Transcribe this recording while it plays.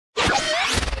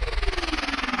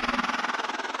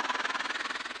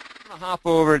I'm gonna hop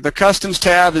over. The Customs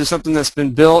tab is something that's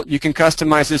been built. You can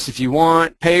customize this if you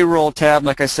want. Payroll tab,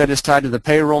 like I said, is tied to the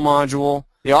payroll module.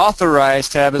 The Authorize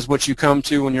tab is what you come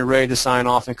to when you're ready to sign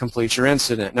off and complete your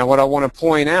incident. Now, what I want to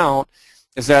point out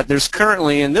is that there's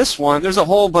currently, in this one, there's a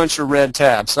whole bunch of red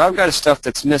tabs. So I've got stuff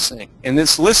that's missing. And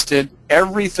it's listed,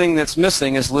 everything that's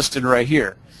missing is listed right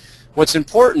here. What's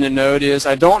important to note is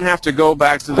I don't have to go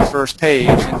back to the first page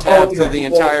and tab through the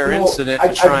entire incident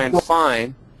to try and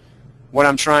find what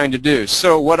I'm trying to do.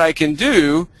 So what I can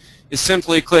do is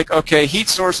simply click, OK, heat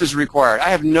source is required. I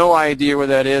have no idea where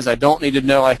that is. I don't need to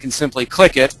know. I can simply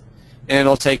click it, and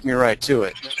it'll take me right to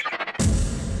it.